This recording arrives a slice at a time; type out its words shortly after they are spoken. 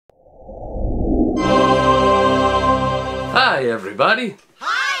Hi everybody!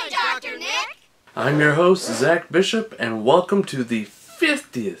 Hi, Dr. Nick! I'm your host, Zack Bishop, and welcome to the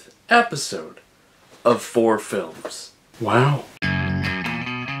 50th episode of 4 Films. Wow.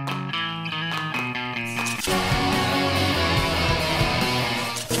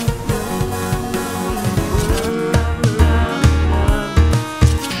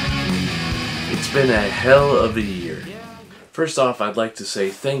 It's been a hell of a year. First off, I'd like to say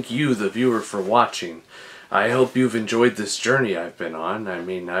thank you, the viewer, for watching. I hope you've enjoyed this journey I've been on. I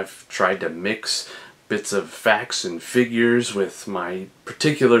mean, I've tried to mix bits of facts and figures with my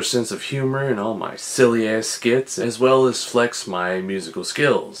particular sense of humor and all my silly-ass skits, as well as flex my musical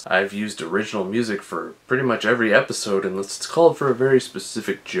skills. I've used original music for pretty much every episode unless it's called for a very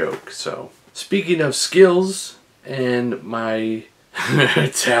specific joke, so. Speaking of skills and my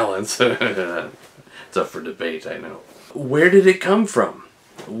talents, it's up for debate, I know. Where did it come from?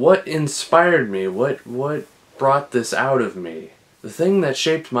 What inspired me? What brought this out of me? The thing that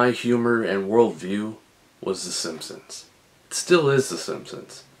shaped my humor and worldview was The Simpsons. It still is The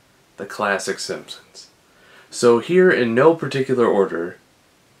Simpsons. The classic Simpsons. So here, in no particular order,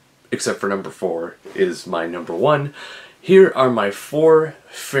 except for number 4 is my number 1, here are my 4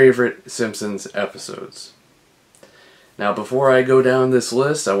 favorite Simpsons episodes. Now, before I go down this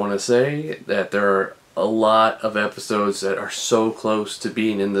list, I want to say that there are a lot of episodes that are so close to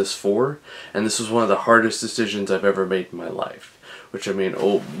being in this 4, and this was one of the hardest decisions I've ever made in my life. Which, I mean,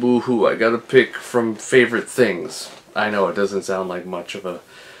 oh boo-hoo, I gotta pick from favorite things. I know it doesn't sound like much of a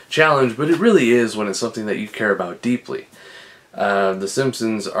challenge, but it really is when it's something that you care about deeply. The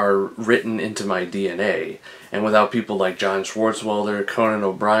Simpsons are written into my DNA, and without people like John Swartzwelder, Conan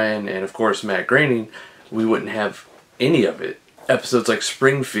O'Brien, and of course Matt Groening, we wouldn't have any of it. Episodes like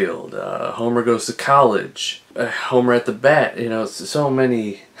Springfield, Homer Goes to College, Homer at the Bat, you know, so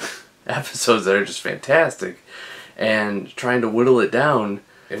many episodes that are just fantastic. And trying to whittle it down,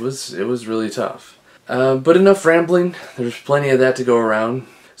 it was really tough. But enough rambling, there's plenty of that to go around.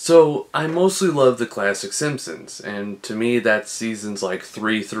 So, I mostly love the classic Simpsons, and to me that's seasons like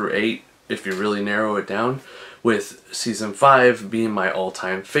 3 through 8, if you really narrow it down, with season 5 being my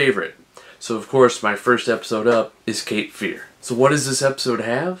all-time favorite. So of course, my first episode up is Cape Fear. So what does this episode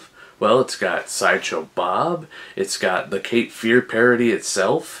have? Well, it's got Sideshow Bob, it's got the Cape Fear parody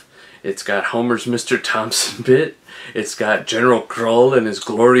itself, it's got Homer's Mr. Thompson bit, it's got General Krull and his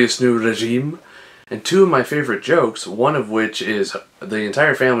glorious new regime, and 2 of my favorite jokes, one of which is the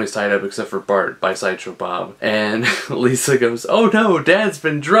entire family's tied up except for Bart by Sideshow Bob, and Lisa goes, "Oh no, Dad's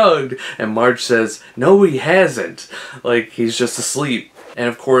been drugged," and Marge says, "No he hasn't," like he's just asleep. And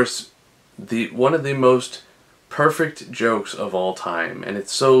of course, one of the most perfect jokes of all time, and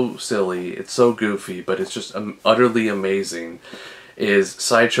it's so silly, it's so goofy, but it's just utterly amazing, is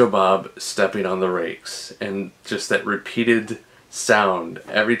Sideshow Bob stepping on the rakes, and just that repeated sound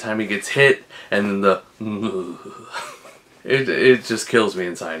every time he gets hit, and then the it just kills me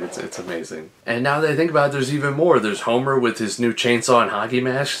inside. It's amazing. And now that I think about it, there's even more. There's Homer with his new chainsaw and hockey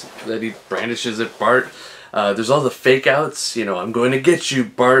mask that he brandishes at Bart. There's all the fake outs, you know, "I'm going to get you,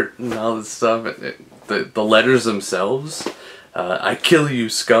 Bart," and all this stuff. The letters themselves, "I kill you,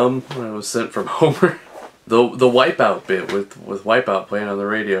 scum," when I was sent from Homer. The Wipeout bit with Wipeout playing on the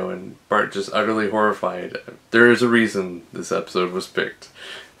radio and Bart just utterly horrified. There is a reason this episode was picked.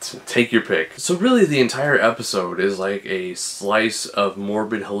 So take your pick. So really the entire episode is like a slice of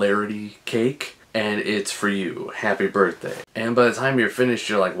morbid hilarity cake, and it's for you. Happy birthday. And by the time you're finished,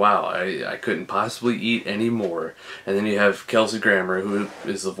 you're like, wow, I couldn't possibly eat any more. And then you have Kelsey Grammer, who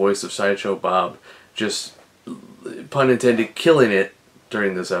is the voice of Sideshow Bob, just, pun intended, killing it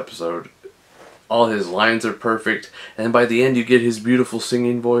during this episode. All his lines are perfect, and by the end you get his beautiful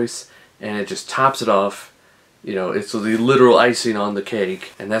singing voice, and it just tops it off. You know, it's the literal icing on the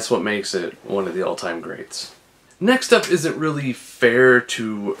cake, and that's what makes it one of the all-time greats. Next up isn't really fair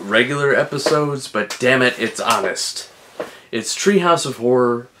to regular episodes, but damn it, it's honest. It's Treehouse of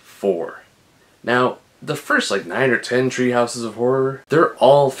Horror 4. Now, the first like 9 or 10 Treehouses of Horror, they're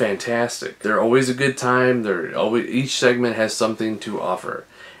all fantastic. They're always a good time. Each segment has something to offer.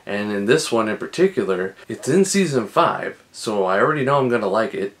 And in this one in particular, it's in season 5, so I already know I'm gonna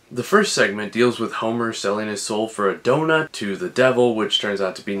like it. The first segment deals with Homer selling his soul for a donut to the devil, which turns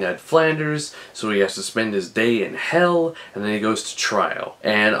out to be Ned Flanders, so he has to spend his day in hell, and then he goes to trial.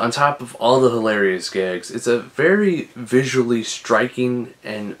 And on top of all the hilarious gags, it's a very visually striking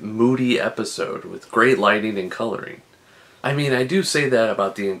and moody episode with great lighting and coloring. I mean, I do say that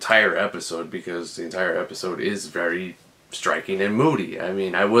about the entire episode because the entire episode is very striking and moody. I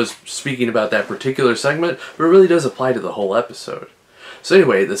mean, I was speaking about that particular segment, but it really does apply to the whole episode. So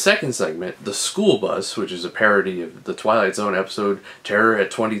anyway, the second segment, The School Bus, which is a parody of the Twilight Zone episode Terror at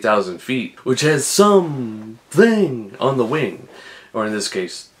 20,000 Feet, which has something on the wing, or in this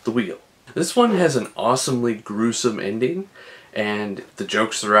case, the wheel. This one has an awesomely gruesome ending, and the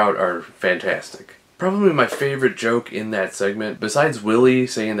jokes throughout are fantastic. Probably my favorite joke in that segment, besides Willie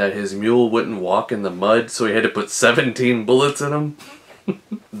saying that his mule wouldn't walk in the mud, so he had to put 17 bullets in him.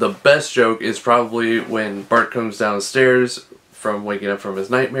 The best joke is probably when Bart comes downstairs from waking up from his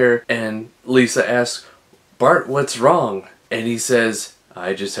nightmare, and Lisa asks, "Bart, what's wrong?" And he says,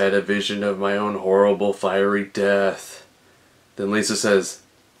 "I just had a vision of my own horrible fiery death." Then Lisa says,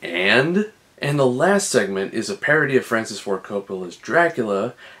 "And?" And the last segment is a parody of Francis Ford Coppola's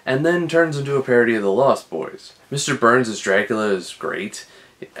Dracula, and then turns into a parody of The Lost Boys. Mr. Burns as Dracula is great,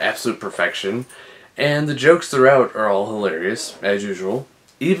 absolute perfection, and the jokes throughout are all hilarious, as usual.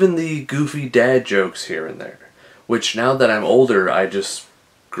 Even the goofy dad jokes here and there, which now that I'm older, I just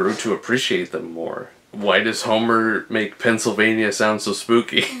grew to appreciate them more. Why does Homer make Pennsylvania sound so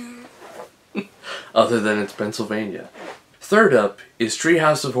spooky? Other than it's Pennsylvania. Third up is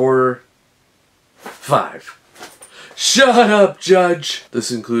Treehouse of Horror 5. Shut up, Judge!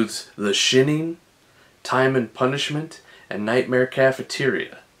 This includes The Shinning, Time and Punishment, and Nightmare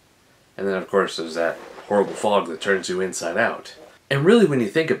Cafeteria. And then of course there's that horrible fog that turns you inside out. And really when you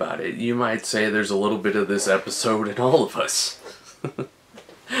think about it, you might say there's a little bit of this episode in all of us.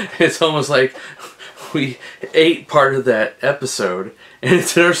 It's almost like we ate part of that episode and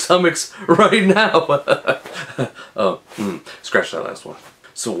it's in our stomachs right now. Scratch that last one.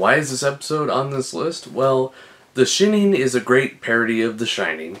 So why is this episode on this list? Well, The Shining is a great parody of The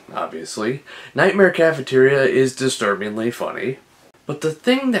Shining, obviously. Nightmare Cafeteria is disturbingly funny. But the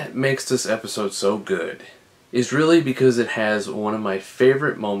thing that makes this episode so good is really because it has one of my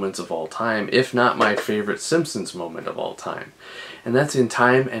favorite moments of all time, if not my favorite Simpsons moment of all time. And that's in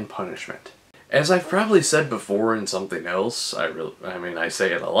Time and Punishment. As I've probably said before in something else, I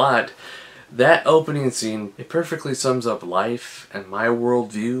say it a lot, that opening scene, it perfectly sums up life and my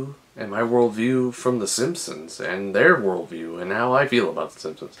worldview from The Simpsons and their worldview and how I feel about The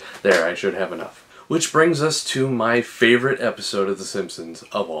Simpsons. There, I should have enough. Which brings us to my favorite episode of The Simpsons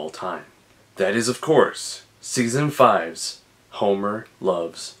of all time. That is, of course, Season 5's Homer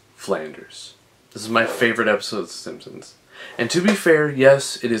Loves Flanders. This is my favorite episode of The Simpsons. And to be fair,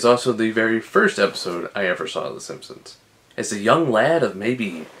 yes, it is also the very first episode I ever saw of The Simpsons. As a young lad of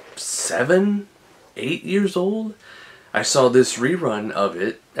maybe 7, 8 years old, I saw this rerun of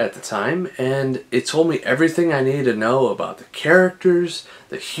it at the time, and it told me everything I needed to know about the characters,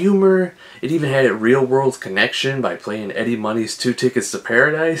 the humor. It even had a real-world connection by playing Eddie Money's 2 Tickets to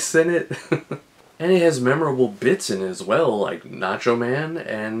Paradise in it. And it has memorable bits in it as well, like Nacho Man,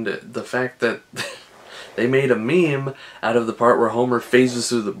 and the fact that they made a meme out of the part where Homer phases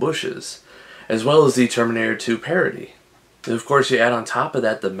through the bushes, as well as the Terminator 2 parody. And of course you add on top of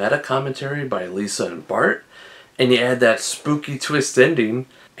that the meta commentary by Lisa and Bart, and you add that spooky twist ending,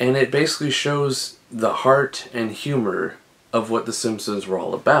 and it basically shows the heart and humor of what The Simpsons were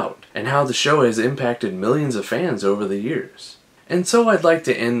all about, and how the show has impacted millions of fans over the years. And so I'd like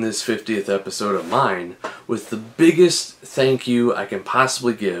to end this 50th episode of mine with the biggest thank you I can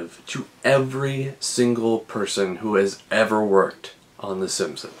possibly give to every single person who has ever worked on The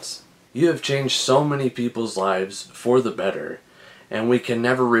Simpsons. You have changed so many people's lives for the better, and we can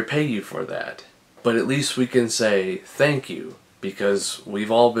never repay you for that. But at least we can say thank you, because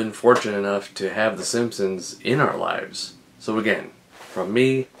we've all been fortunate enough to have The Simpsons in our lives. So again, from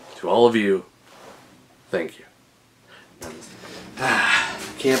me to all of you, thank you.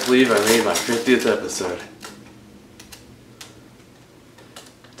 Can't believe I made my 50th episode.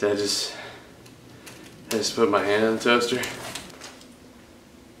 Did I just put my hand in the toaster?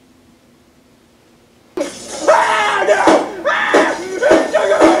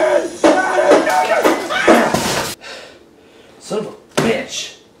 Son of a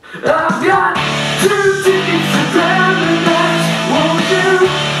bitch! I've got 2 tickets to paradise. Won't you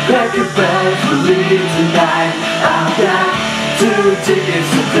pack your bags for me tonight? I've got 2 tickets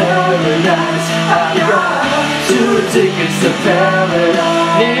to paradise. I've got 2 tickets to paradise.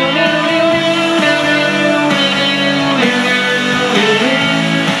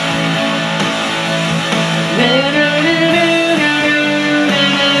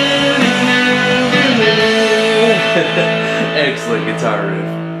 Excellent guitar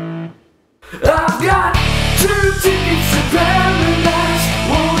riff.